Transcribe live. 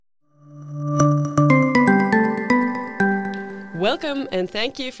Welcome and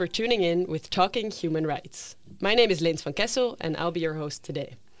thank you for tuning in with Talking Human Rights. My name is Leens van Kessel and I'll be your host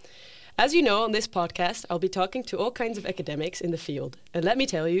today. As you know, on this podcast, I'll be talking to all kinds of academics in the field. And let me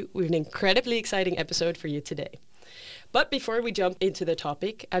tell you, we have an incredibly exciting episode for you today. But before we jump into the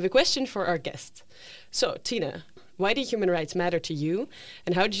topic, I have a question for our guest. So, Tina, why do human rights matter to you?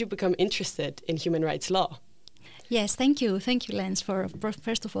 And how did you become interested in human rights law? Yes, thank you. Thank you, Lens, for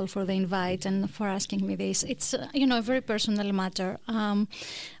first of all, for the invite and for asking me this. It's, a very personal matter.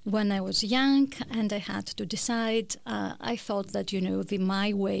 When I was young and I had to decide, I thought that,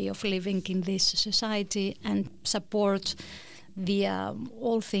 my way of living in this society and support the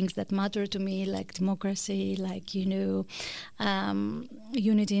all things that matter to me, like democracy, like, unity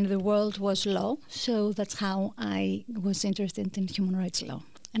in the world was law. So that's how I was interested in human rights law.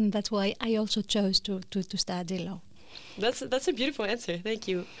 And that's why I also chose to study law. That's a beautiful answer. Thank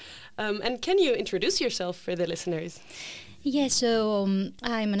you. And can you introduce yourself for the listeners? Yes, so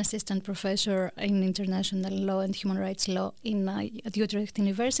I'm an assistant professor in international law and human rights law at Utrecht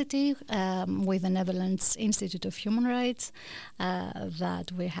University with the Netherlands Institute of Human Rights.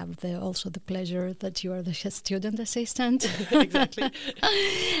 That we have also the pleasure that you are the student assistant. Exactly.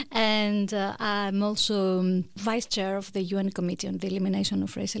 And I'm also vice chair of the UN Committee on the Elimination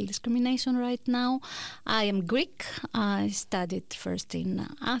of Racial Discrimination right now. I am Greek. I studied first in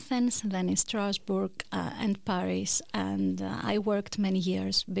Athens, then in Strasbourg and Paris, and I worked many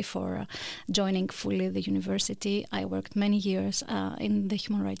years before joining fully the university. I worked many years in the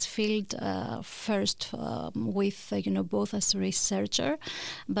human rights field, first with, both as a researcher,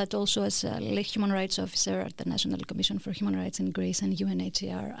 but also as a human rights officer at the National Commission for Human Rights in Greece and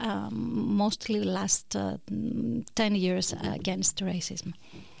UNHCR, mostly the last 10 years against racism.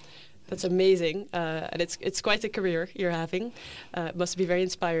 That's amazing, and it's quite a career you're having. It must be very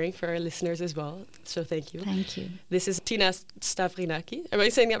inspiring for our listeners as well, so thank you. Thank you. This is Tina Stavrinaki. Am I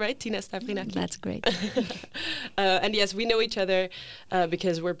saying that right? Tina Stavrinaki? That's great. And yes, we know each other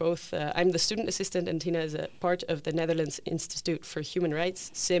because we're both, I'm the student assistant and Tina is a part of the Netherlands Institute for Human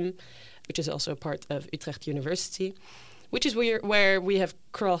Rights, SIM, which is also a part of Utrecht University, which is where we have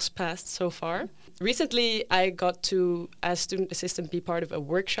crossed paths so far. Recently, I got to, as student assistant, be part of a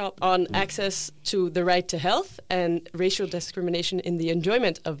workshop on access to the right to health and racial discrimination in the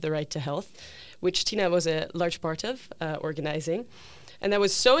enjoyment of the right to health, which Tina was a large part of organizing. And that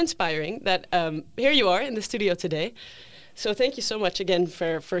was so inspiring that here you are in the studio today. So thank you so much again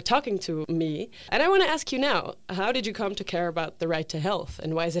for talking to me. And I want to ask you now, how did you come to care about the right to health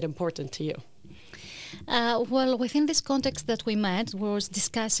and why is it important to you? Well, within this context that we met, we was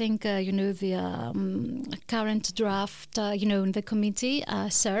discussing, the current draft, in the committee,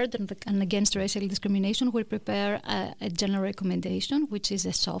 CERD and Against Racial Discrimination, will prepare a general recommendation, which is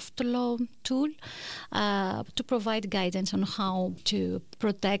a soft law tool to provide guidance on how to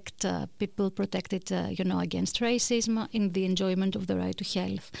protect people protected, against racism in the enjoyment of the right to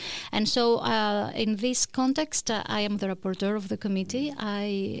health. And so in this context, I am the rapporteur of the committee.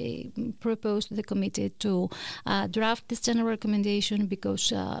 I proposed the committee to draft this general recommendation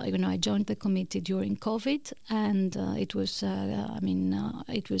because, I joined the committee during COVID, and it was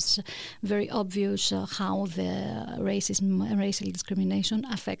very obvious how the racism and racial discrimination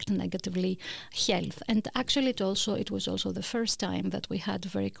affect negatively health. And actually, it was also the first time that we had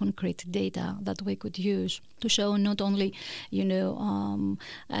very concrete data that we could use to show not only,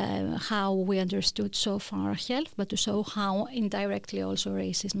 how we understood so far health, but to show how indirectly also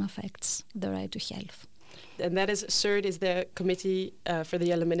racism affects the right to health. And that is, CERD is the Committee for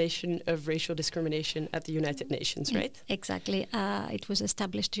the Elimination of Racial Discrimination at the United Nations, right? Exactly. It was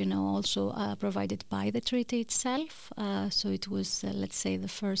established, also provided by the treaty itself. So it was, let's say, the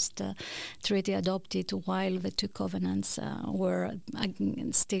first treaty adopted while the two covenants were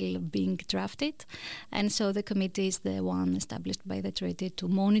still being drafted. And so the committee is the one established by the treaty to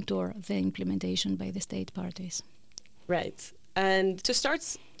monitor the implementation by the state parties. Right. And to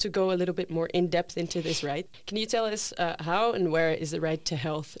start to go a little bit more in depth into this right, can you tell us how and where is the right to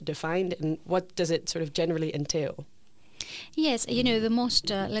health defined and what does it sort of generally entail? Yes, the most,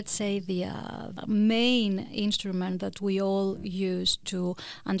 let's say, the main instrument that we all use to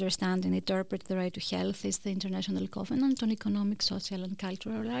understand and interpret the right to health is the International Covenant on Economic, Social and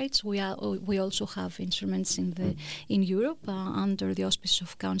Cultural Rights. We also have instruments in Europe under the auspices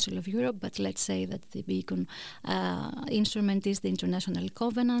of Council of Europe, but let's say that the beacon instrument is the International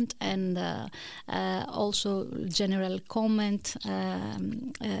Covenant, and also General Comment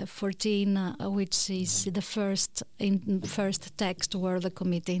 14, which is the first first text where the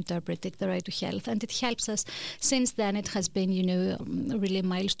committee interpreted the right to health, and it helps us. Since then, it has been, really a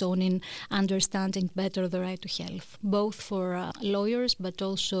milestone in understanding better the right to health, both for lawyers, but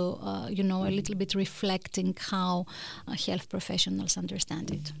also, a little bit reflecting how health professionals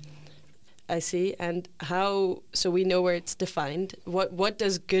understand it. I see. And how, so we know where it's defined. What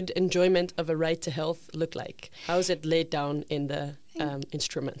does good enjoyment of a right to health look like? How is it laid down in the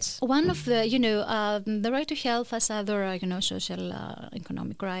instruments? One of the, the right to health, as other, social,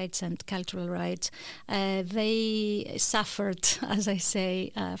 economic rights and cultural rights, they suffered, as I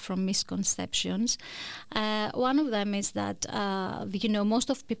say, from misconceptions. One of them is that, most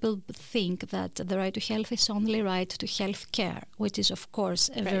of people think that the right to health is only right to health care, which is, of course,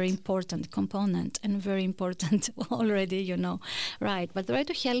 a very important component and very important already, right. But the right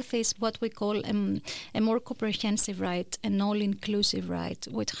to health is what we call a more comprehensive right, an all-inclusive right,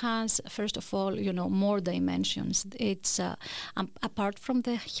 which has, first of all, more dimensions. It's apart from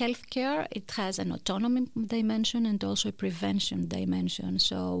the healthcare, it has an autonomy dimension and also a prevention dimension.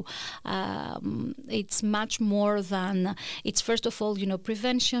 So it's much more than, it's first of all,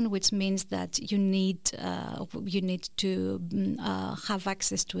 prevention, which means that you need to have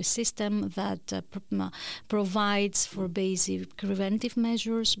access to a system that provides for basic preventive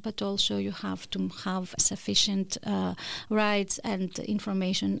measures, but also you have to have sufficient rights and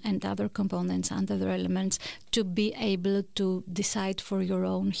information and other components and other elements to be able to decide for your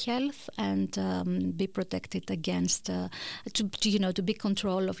own health and be protected against, to be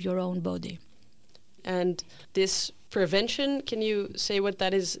control of your own body. And this prevention, can you say what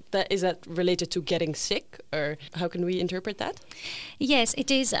that is? Is that related to getting sick, or how can we interpret that? Yes,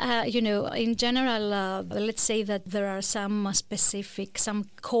 it is. In general, let's say that there are some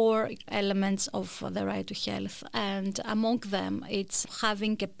core elements of the right to health, and among them, it's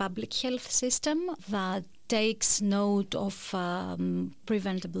having a public health system that takes note of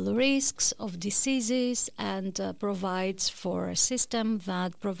preventable risks of diseases and provides for a system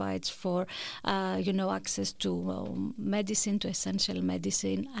that provides for access to medicine, to essential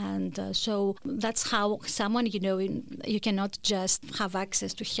medicine, and so that's how someone you cannot just have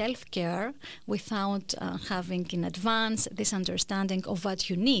access to health care without having in advance this understanding of what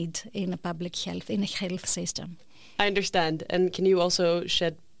you need in a public health, in a health system. I understand. And can you also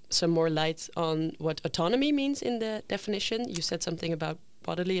shed some more light on what autonomy means in the definition? You said something about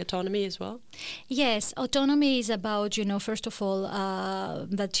bodily autonomy as well? Yes, autonomy is about, first of all,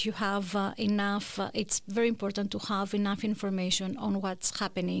 that you have enough, it's very important to have enough information on what's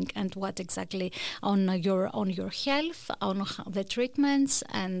happening and what exactly on your health, on the treatments,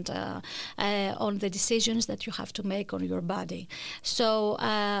 and on the decisions that you have to make on your body. So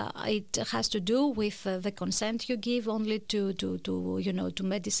it has to do with the consent you give only to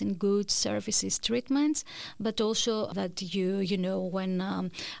medicine, goods, services, treatments, but also that when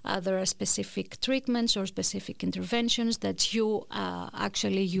there are specific treatments or specific interventions that you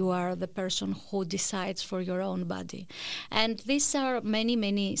are the person who decides for your own body. And these are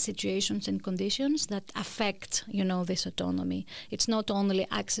many situations and conditions that affect, this autonomy. It's not only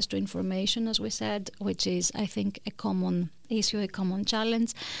access to information, as we said, which is, I think, a common issue, a common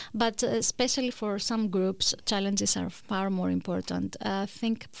challenge, but especially for some groups, challenges are far more important.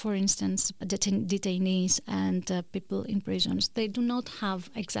 Think, for instance, detainees and people in prisons. They do not have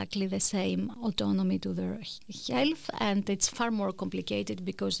exactly the same autonomy to their health, and it's far more complicated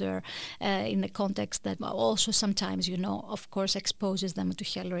because they're in a context that also sometimes, of course, exposes them to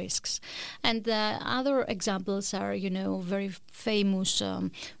health risks. And other examples are, very famous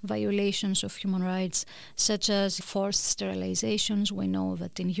violations of human rights, such as forced sterilizations. We know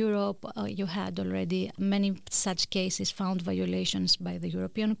that in Europe you had already many such cases found violations by the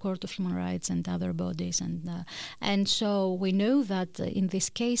European Court of Human Rights and other bodies, and so we know that in these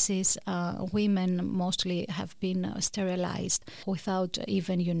cases women mostly have been sterilized without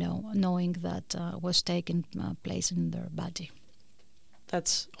even knowing that was taking place in their body.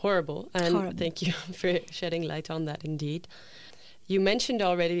 That's horrible, and thank you for shedding light on that indeed. You mentioned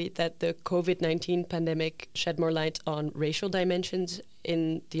already that the COVID-19 pandemic shed more light on racial dimensions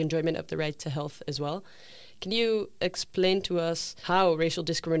in the enjoyment of the right to health as well. Can you explain to us how racial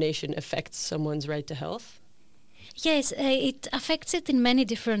discrimination affects someone's right to health? Yes, it affects it in many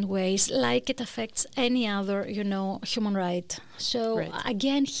different ways, like it affects any other, human right. So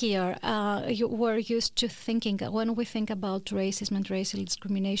again, here we're used to thinking, when we think about racism and racial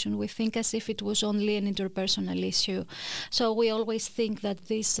discrimination, we think as if it was only an interpersonal issue. So we always think that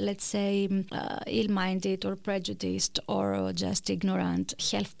this, let's say, ill-minded or prejudiced or just ignorant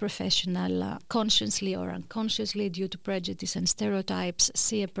health professional, consciously or unconsciously due to prejudice and stereotypes,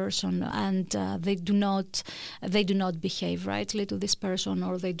 see a person and they do do not behave rightly to this person,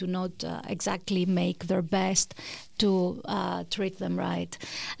 or they do not exactly make their best to treat them right.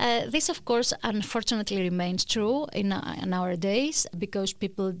 This, of course, unfortunately remains true in our days, because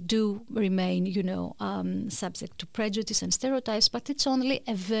people do remain, subject to prejudice and stereotypes, but it's only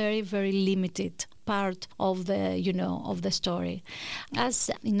a very, very limited part of the story. As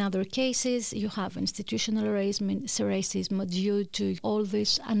in other cases, you have institutional racism due to all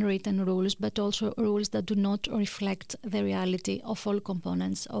these unwritten rules, but also rules that do not reflect the reality of all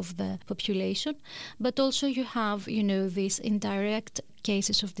components of the population. But also you have, these indirect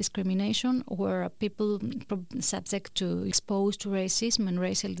cases of discrimination where people subject to exposed to racism and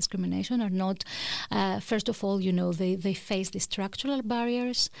racial discrimination are not, first of all, they face the structural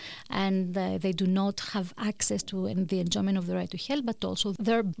barriers, and they do not have access to the enjoyment of the right to health, but also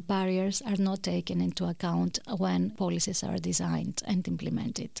their barriers are not taken into account when policies are designed and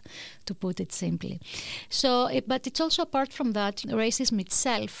implemented, to put it simply. So, but it's also, apart from that, racism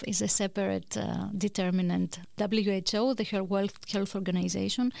itself is a separate determinant. WHO, the World Health Organization,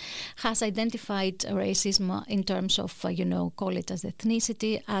 has identified racism in terms of, call it as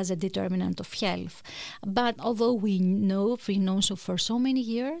ethnicity, as a determinant of health. But although we know so for so many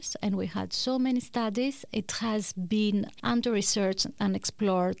years, and we had so many studies, it has been under-researched and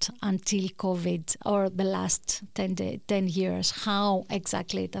explored until COVID, or the last 10 years, how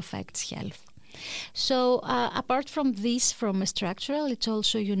exactly it affects health. So apart from this, from a structural, it's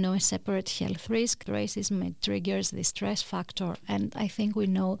also, a separate health risk. Racism, it triggers the stress factor, and I think we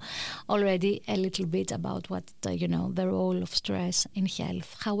know already a little bit about what, the role of stress in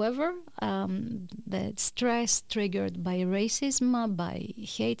health. However, the stress triggered by racism, by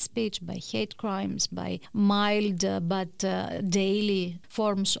hate speech, by hate crimes, by mild but daily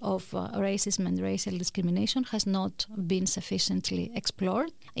forms of racism and racial discrimination has not been sufficiently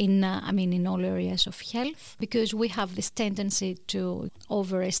explored in all areas of health, because we have this tendency to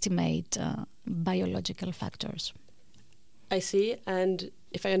overestimate biological factors. I see. And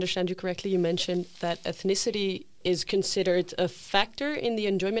if I understand you correctly, you mentioned that ethnicity is considered a factor in the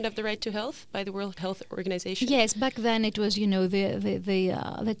enjoyment of the right to health by the World Health Organization? Yes, back then it was,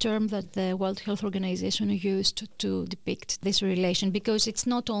 the term that the World Health Organization used to depict this relation, because it's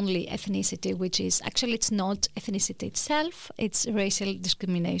not only ethnicity, which is, actually it's not ethnicity itself, it's racial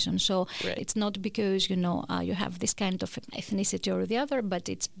discrimination. So right. It's not because, you have this kind of ethnicity or the other, but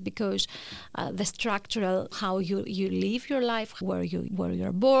it's because the structural, how you live your life, where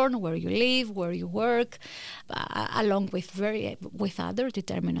you're born, where you live, where you work, along with other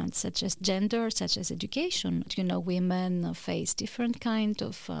determinants such as gender, such as education. Women face different kind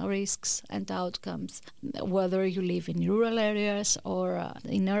of risks and outcomes, whether you live in rural areas or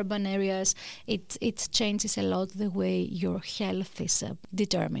in urban areas. It changes a lot the way your health is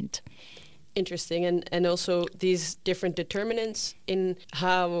determined. Interesting. And also these different determinants in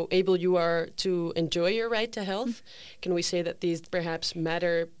how able you are to enjoy your right to health. Mm-hmm. Can we say that these perhaps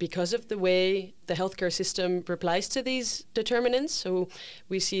matter because of the way the healthcare system replies to these determinants? So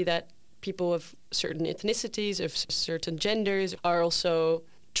we see that people of certain ethnicities, of certain genders, are also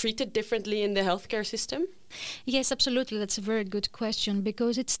treated differently in the healthcare system? Yes, absolutely. That's a very good question,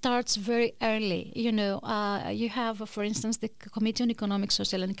 because it starts very early. You have, for instance, the Committee on Economic,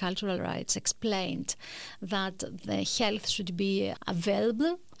 Social and Cultural Rights explained that the health should be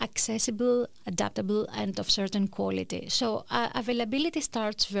available, accessible, adaptable, and of certain quality. So availability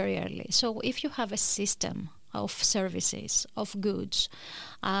starts very early. So if you have a system of services, of goods,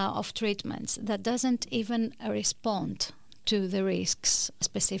 of treatments that doesn't even respond to the risks a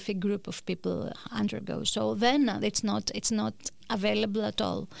specific group of people undergo, so then it's not available at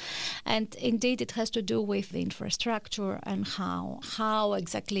all. And indeed it has to do with the infrastructure and what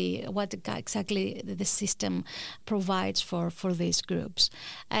exactly the system provides for these groups.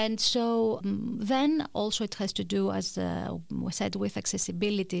 And so then also it has to do, as we said, with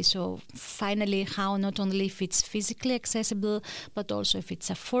accessibility. So finally, how not only if it's physically accessible, but also if it's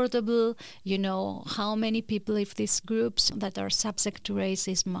affordable, how many people, if these groups that are subject to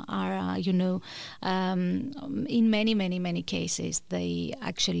racism are, in many cases, they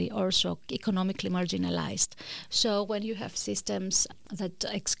actually also economically marginalized. So when you have systems that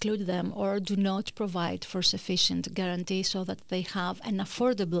exclude them or do not provide for sufficient guarantee so that they have an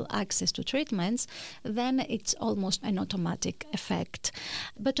affordable access to treatments, then it's almost an automatic effect.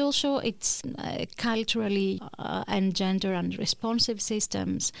 But also it's culturally and gender and responsive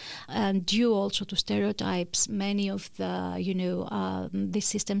systems, and due also to stereotypes. Many of these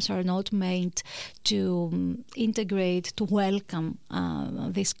systems are not made to integrate, to welcome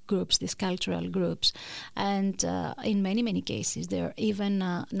these groups, these cultural groups, and in many cases they're even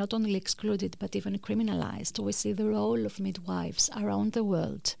not only excluded but even criminalized. We see the role of midwives around the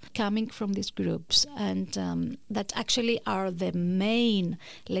world coming from these groups, and that actually are the main,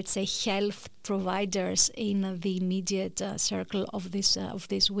 let's say, health providers in the immediate circle of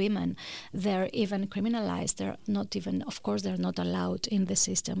these women. They're even criminalized. They're not even, of course, they're not allowed in the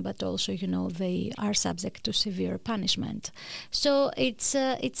system, but also, they are subject to severe punishment. So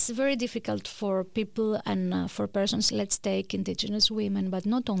it's very difficult for people and for persons. Let's take indigenous women, but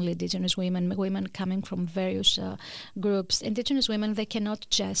not only indigenous women coming from various groups. Indigenous women, they cannot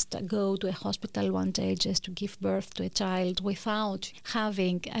just go to a hospital one day just to give birth to a child without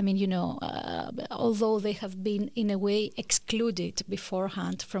having, although they have been in a way excluded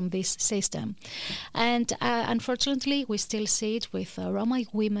beforehand from this system. And unfortunately, we still see it with Roma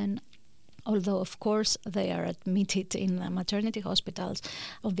women, although, of course, they are admitted in maternity hospitals.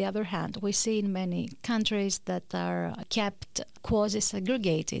 On the other hand, we see in many countries that are kept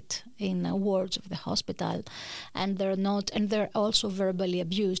quasi-segregated in wards of the hospital, and they're also verbally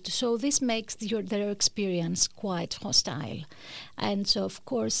abused. So this makes their experience quite hostile. And so, of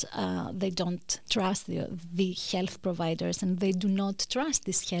course, they don't trust the health providers, and they do not trust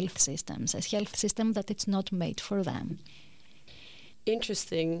these health systems, a health system that it's not made for them.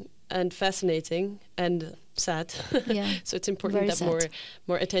 Interesting and fascinating and sad. Yeah. So it's important Very that sad.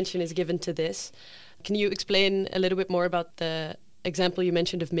 more attention is given to this. Can you explain a little bit more about the example you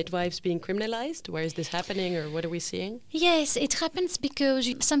mentioned of midwives being criminalized? Where is this happening, or what are we seeing? Yes, it happens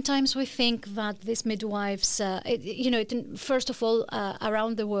because sometimes we think that these midwives, first of all,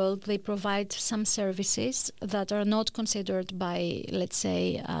 around the world, they provide some services that are not considered by, let's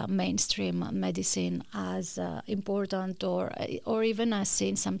say, mainstream medicine as important, or even as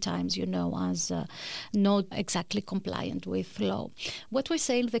seen sometimes, as not exactly compliant with law. What we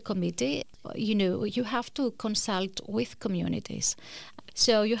say in the committee, you have to consult with communities.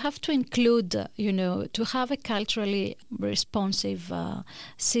 So you have to include, to have a culturally responsive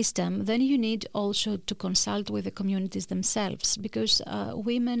system. Then you need also to consult with the communities themselves, because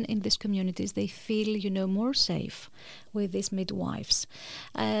women in these communities, they feel, more safe with these midwives.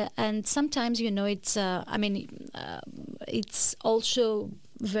 And sometimes, it's also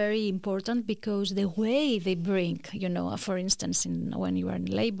very important because the way they bring, for instance, when you are in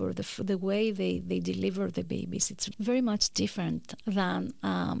labor, the way they deliver the babies, it's very much different than,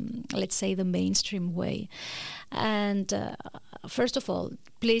 let's say, the mainstream way. And first of all,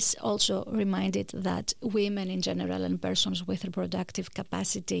 please also remind it that women in general and persons with reproductive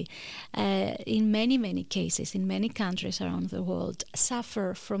capacity, in many, many cases, in many countries around the world,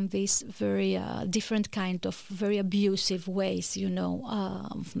 suffer from these very different kind of very abusive ways,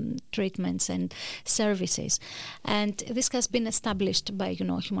 treatments and services. And this has been established by,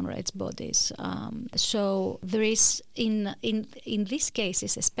 human rights bodies. So there is, in these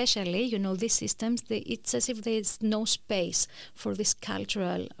cases especially, these systems, it's as if there's no space for these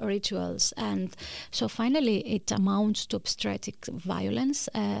cultural rituals. And so finally it amounts to obstetric violence.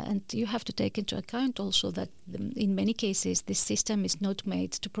 And you have to take into account also that in many cases this system is not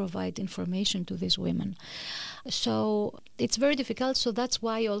made to provide information to these women. So it's very difficult. So that's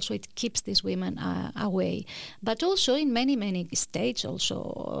why also it keeps these women away. But also in many, many states,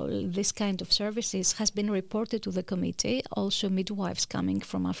 also this kind of services has been reported to the committee. Also midwives coming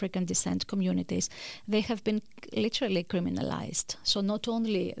from African descent communities, they have been literally criminalized. So not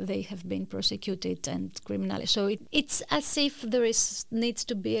only they have been prosecuted and criminalized. So it's as if there needs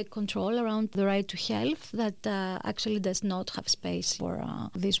to be a control around the right to health that actually does not have space for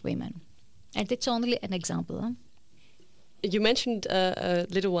these women. And it's only an example. Huh? You mentioned a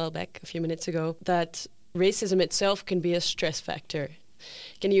little while back, a few minutes ago, that racism itself can be a stress factor.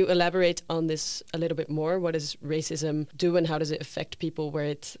 Can you elaborate on this a little bit more? What does racism do, and how does it affect people where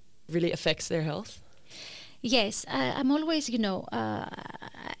it really affects their health? Yes, I'm always, I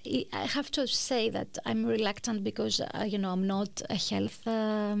have to say that I'm reluctant because, I'm not a health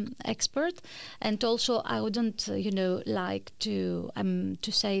expert. And also I wouldn't, like to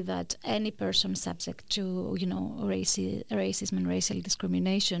say that any person subject to, racism and racial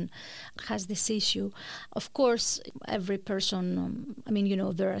discrimination has this issue. Of course, every person,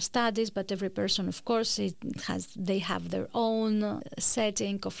 there are studies, but every person, of course, they have their own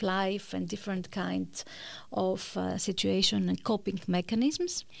setting of life and different kinds of situation and coping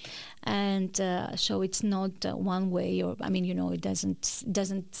mechanisms, and so it's not one way, or it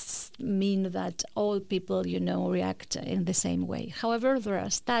doesn't mean that all people react in the same way. However, there are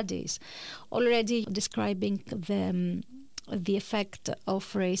studies already describing the effect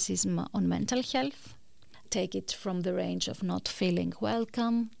of racism on mental health. Take it from the range of not feeling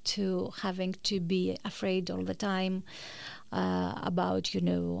welcome to having to be afraid all the time, about,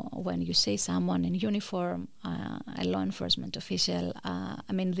 when you see someone in uniform, a law enforcement official.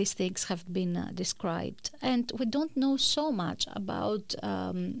 These things have been described. And we don't know so much about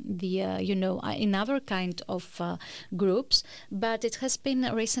in other kind of groups, but it has been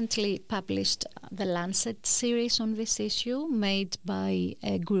recently published the Lancet series on this issue, made by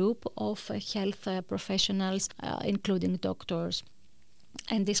a group of health professionals, including doctors,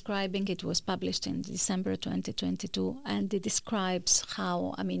 and describing it. Was published in December 2022, and it describes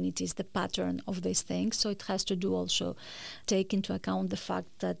how, it is the pattern of these things. So it has to do also take into account the fact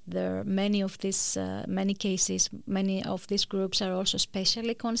that there are many of these many of these groups are also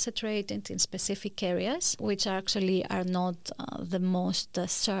specially concentrated in specific areas, which actually are not the most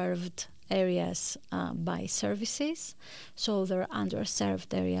served areas by services, so they're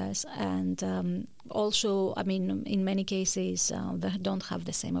underserved areas, and also, in many cases, they don't have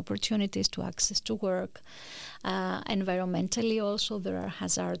the same opportunities to access to work. Environmentally, also, there are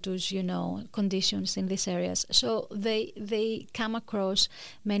hazardous, conditions in these areas. So they come across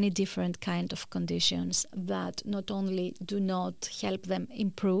many different kind of conditions that not only do not help them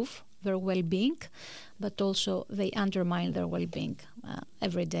improve their well-being, but also they undermine their well-being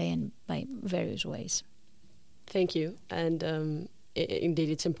every day and by various ways. Thank you. And indeed,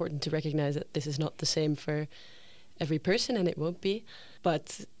 it's important to recognize that this is not the same for every person, and it won't be.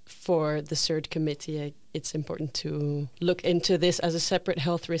 But for the CERD committee, it's important to look into this as a separate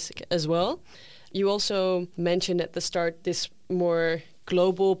health risk as well. You also mentioned at the start this more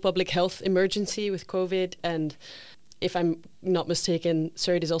global public health emergency with COVID, and if I'm not mistaken,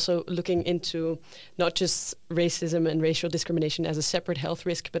 CERD is also looking into not just racism and racial discrimination as a separate health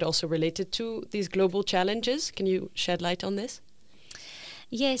risk, but also related to these global challenges. Can you shed light on this?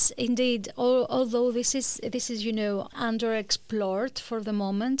 Yes, indeed. Although this is underexplored for the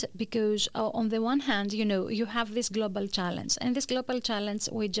moment, because on the one hand, you have this global challenge, and this global challenge,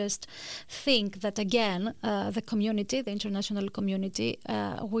 we just think that again, the community, the international community,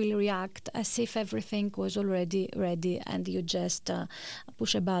 will react as if everything was already ready, and you just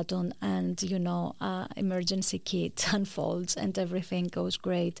push a button, and emergency kit unfolds, and everything goes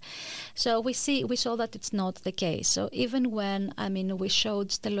great. So we saw that it's not the case. So even when we showed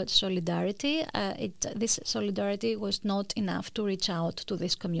solidarity, this solidarity was not enough to reach out to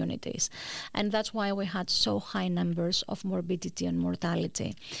these communities, and that's why we had so high numbers of morbidity and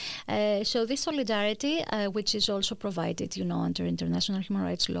mortality. So this solidarity, which is also provided, under international human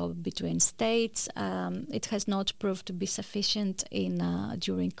rights law between states, it has not proved to be sufficient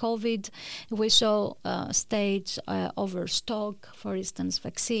during COVID. We saw states overstock, for instance,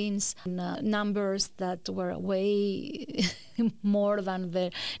 vaccines, numbers that were way more than the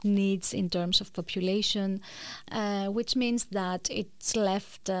needs in terms of population, which means that it's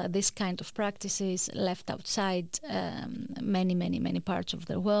left this kind of practices left outside many parts of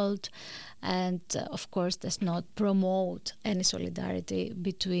the world, and of course does not promote any solidarity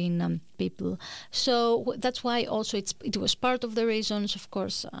between people. So that's why also it was part of the reasons, of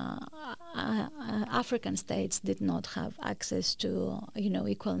course, African states did not have access to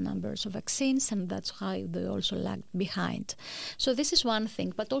equal numbers of vaccines, and that's why they also lagged behind. So this is one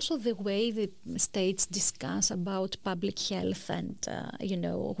thing, but also the way the states discuss about public health and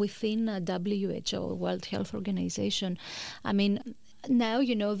within WHO, World Health Organization. Now,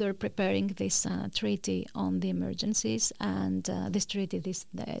 they're preparing this treaty on the emergencies, and this treaty,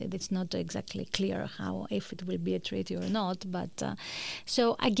 it's not exactly clear if it will be a treaty or not. But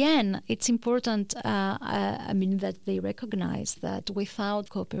so again, it's important, that they recognize that without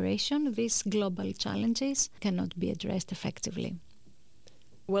cooperation, these global challenges cannot be addressed effectively.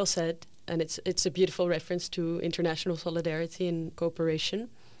 Well said, and it's a beautiful reference to international solidarity and cooperation.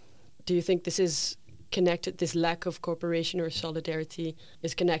 Do you think this is connected, this lack of cooperation or solidarity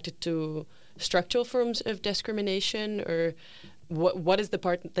is connected to structural forms of discrimination, or what is the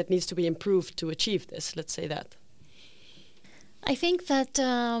part that needs to be improved to achieve this? Let's say that. I think that,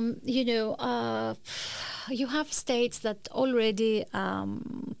 you have states that already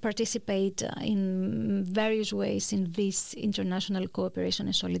participate in various ways in this international cooperation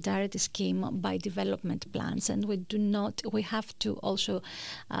and solidarity scheme by development plans, and we have to also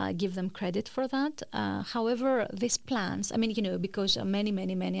give them credit for that. However, these plans, because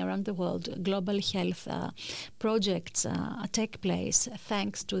many around the world, global health projects take place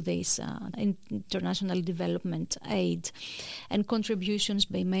thanks to this international development aid and contributions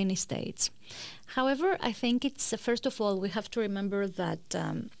by many states. However, I think it's, first of all, we have to remember that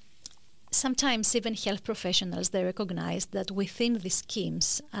sometimes even health professionals, they recognize that within these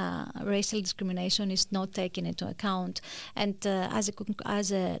schemes, racial discrimination is not taken into account. And as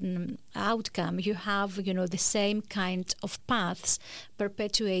an outcome, you have, the same kind of paths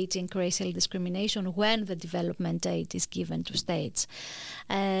perpetuating racial discrimination when the development aid is given to states.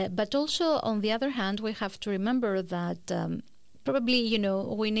 But also, on the other hand, we have to remember that probably,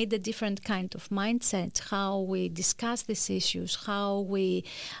 we need a different kind of mindset, how we discuss these issues, how we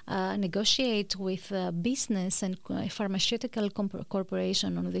negotiate with business and pharmaceutical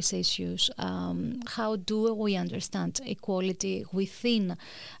corporation on these issues. How do we understand equality within,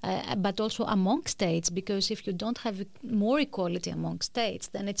 but also among states? Because if you don't have more equality among states,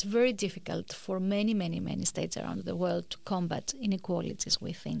 then it's very difficult for many, many, many states around the world to combat inequalities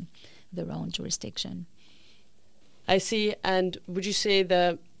within their own jurisdiction. I see. And would you say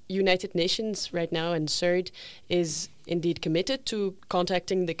the United Nations right now and CERD is indeed committed to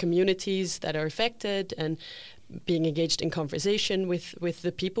contacting the communities that are affected and being engaged in conversation with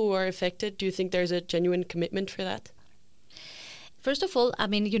the people who are affected? Do you think there's a genuine commitment for that? First of all,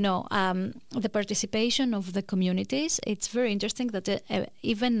 the participation of the communities, it's very interesting that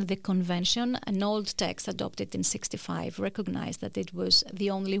even the convention, an old text adopted in 1965, recognized that it was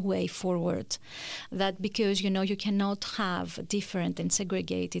the only way forward. That because, you cannot have different and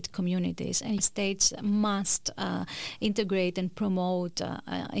segregated communities, and states must integrate and promote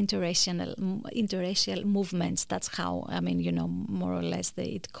interracial movements. That's how, more or less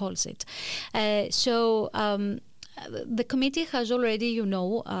it calls it. The committee has already,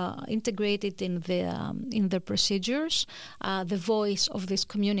 integrated in the procedures the voice of these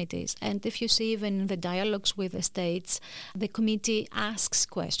communities. And if you see even in the dialogues with the states, the committee asks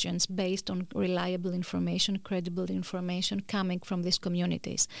questions based on reliable information, credible information coming from these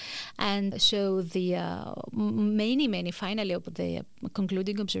communities. And so the finally, of the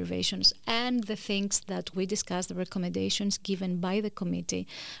concluding observations and the things that we discussed, the recommendations given by the committee,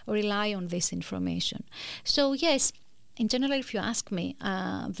 rely on this information. So yes, in general, if you ask me,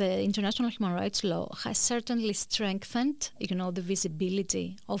 the international human rights law has certainly strengthened, the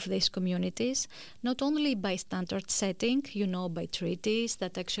visibility of these communities, not only by standard setting, by treaties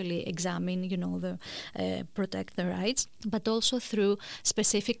that actually examine, protect the rights, but also through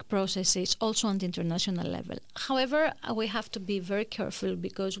specific processes, also on the international level. However, we have to be very careful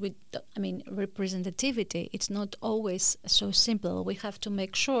because representativity, it's not always so simple. We have to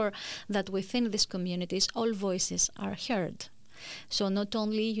make sure that within these communities, all voices are heard. So not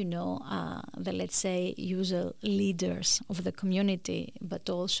only, the, let's say, usual leaders of the community,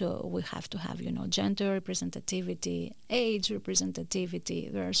 but also we have to have, gender representativity, age representativity.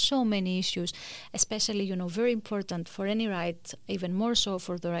 There are so many issues, especially, very important for any right, even more so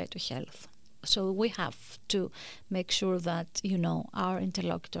for the right to health. So we have to make sure that, our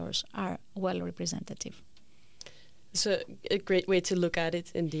interlocutors are well representative. It's a great way to look at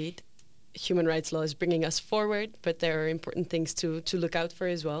it, indeed. Human rights law is bringing us forward, but there are important things to look out for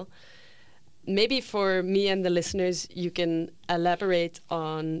as well. Maybe for me and the listeners, you can elaborate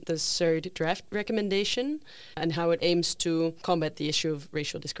on the CERD draft recommendation and how it aims to combat the issue of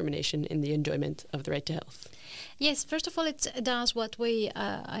racial discrimination in the enjoyment of the right to health. Yes, first of all, it does what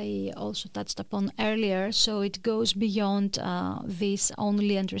I also touched upon earlier. So it goes beyond this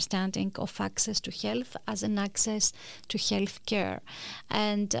only understanding of access to health as an access to health care.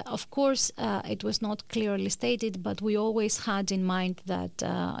 And of course, it was not clearly stated, but we always had in mind that,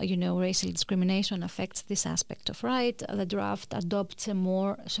 racial discrimination affects this aspect of right. The draft adopts a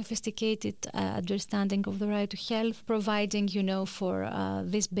more sophisticated understanding of the right to health, providing, for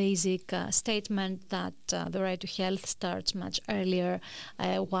this basic statement that the right to health starts much earlier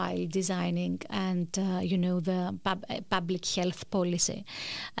while designing and, the public health policy.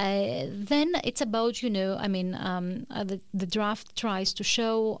 Then it's about, the draft tries to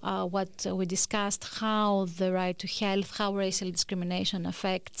show what we discussed, how the right to health, how racial discrimination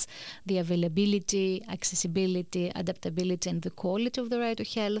affects the availability, accessibility, adaptability, and the quality of the right to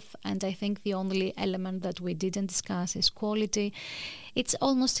health. And I think the only element that we didn't discuss is quality. It's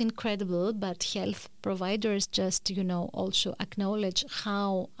almost incredible, but health providers just, also acknowledge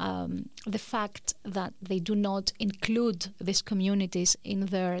how the fact that they do not include these communities in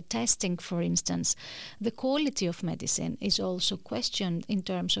their testing, for instance, the quality of medicine is also questioned in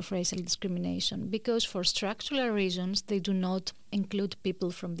terms of racial discrimination because for structural reasons they do not include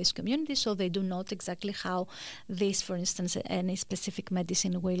people from these communities, so they do not exactly how this, for instance, any specific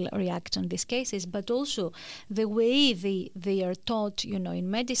medicine will react on these cases, but also the way they are taught, in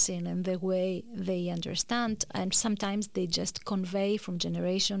medicine, and the way they understand, and sometimes they just convey from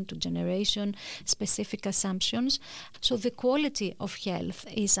generation to generation specific assumptions. So the quality of health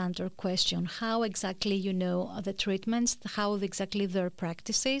is under question. How exactly, the treatments, how exactly their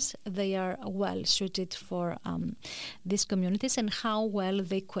practices, they are well suited for these communities, and how well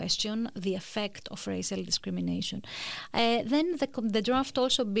they question the effect of racial discrimination. Then the draft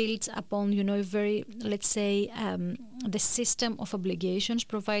also builds upon, very, let's say, the system of obligations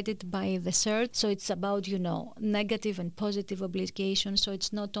provided by the CERD. So it's about, negative and positive obligations. So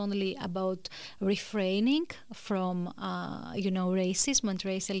it's not only about refraining from, racism and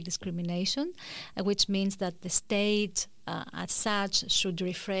racial discrimination, which means that the state as such should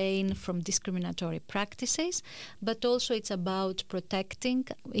refrain from discriminatory practices, but also it's about protecting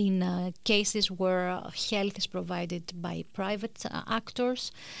in cases where health is provided by private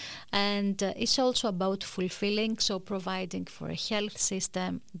actors, and it's also about fulfilling, so providing for a health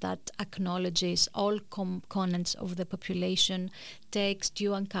system that acknowledges all components of the population, takes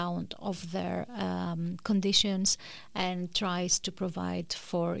due account of their conditions, and tries to provide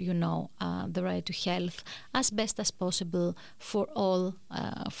for the right to health as best as possible for all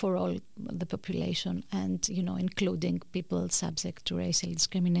the population, and including people subject to racial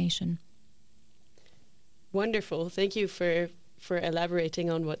discrimination. Wonderful. Thank you for elaborating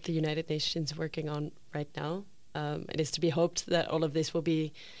on what the United Nations is working on right now. It is to be hoped that all of this will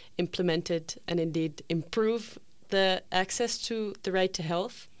be implemented and indeed improve the access to the right to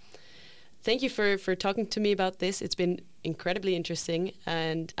health. Thank you for talking to me about this. It's been incredibly interesting,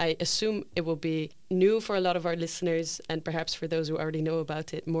 and I assume it will be new for a lot of our listeners, and perhaps for those who already know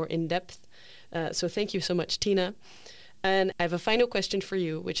about it, more in depth. So thank you so much, Tina. And I have a final question for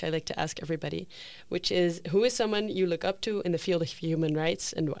you, which I like to ask everybody, which is, who is someone you look up to in the field of human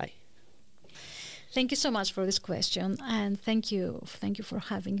rights, and why? Thank you so much for this question, and thank you for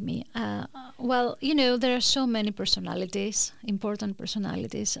having me. Well, there are so many personalities, important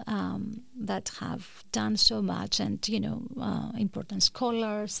personalities that have done so much, and important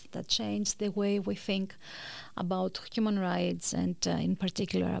scholars that change the way we think about human rights, and in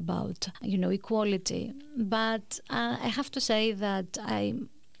particular about equality. But I have to say that I'm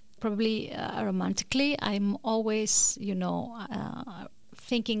probably romantically, I'm always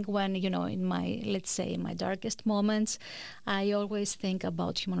thinking when, in my, let's say, my darkest moments, I always think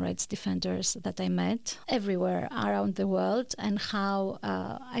about human rights defenders that I met everywhere around the world, and how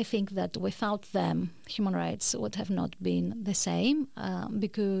I think that without them, human rights would have not been the same,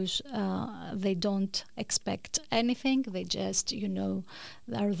 because they don't expect anything. They just,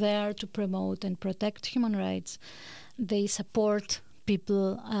 are there to promote and protect human rights. They support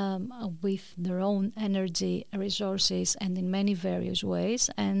people with their own energy, resources, and in many various ways.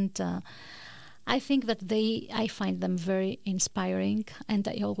 And I think that I find them very inspiring, and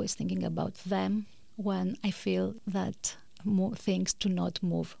I always thinking about them when I feel that things do not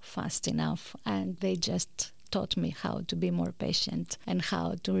move fast enough, and they just taught me how to be more patient and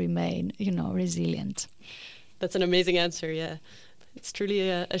how to remain, resilient. That's an amazing answer, yeah. It's truly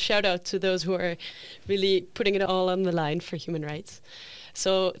a shout out to those who are really putting it all on the line for human rights.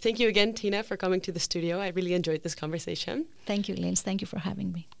 So thank you again, Tina, for coming to the studio. I really enjoyed this conversation. Thank you, Leens. Thank you for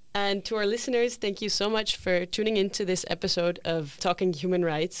having me. And to our listeners, thank you so much for tuning into this episode of Talking Human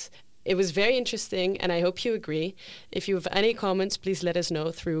Rights. It was very interesting, and I hope you agree. If you have any comments, please let us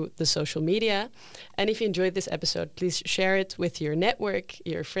know through the social media. And if you enjoyed this episode, please share it with your network,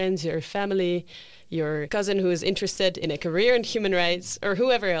 your friends, your family, your cousin who is interested in a career in human rights, or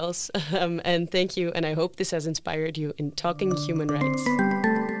whoever else. And thank you, and I hope this has inspired you in talking human rights.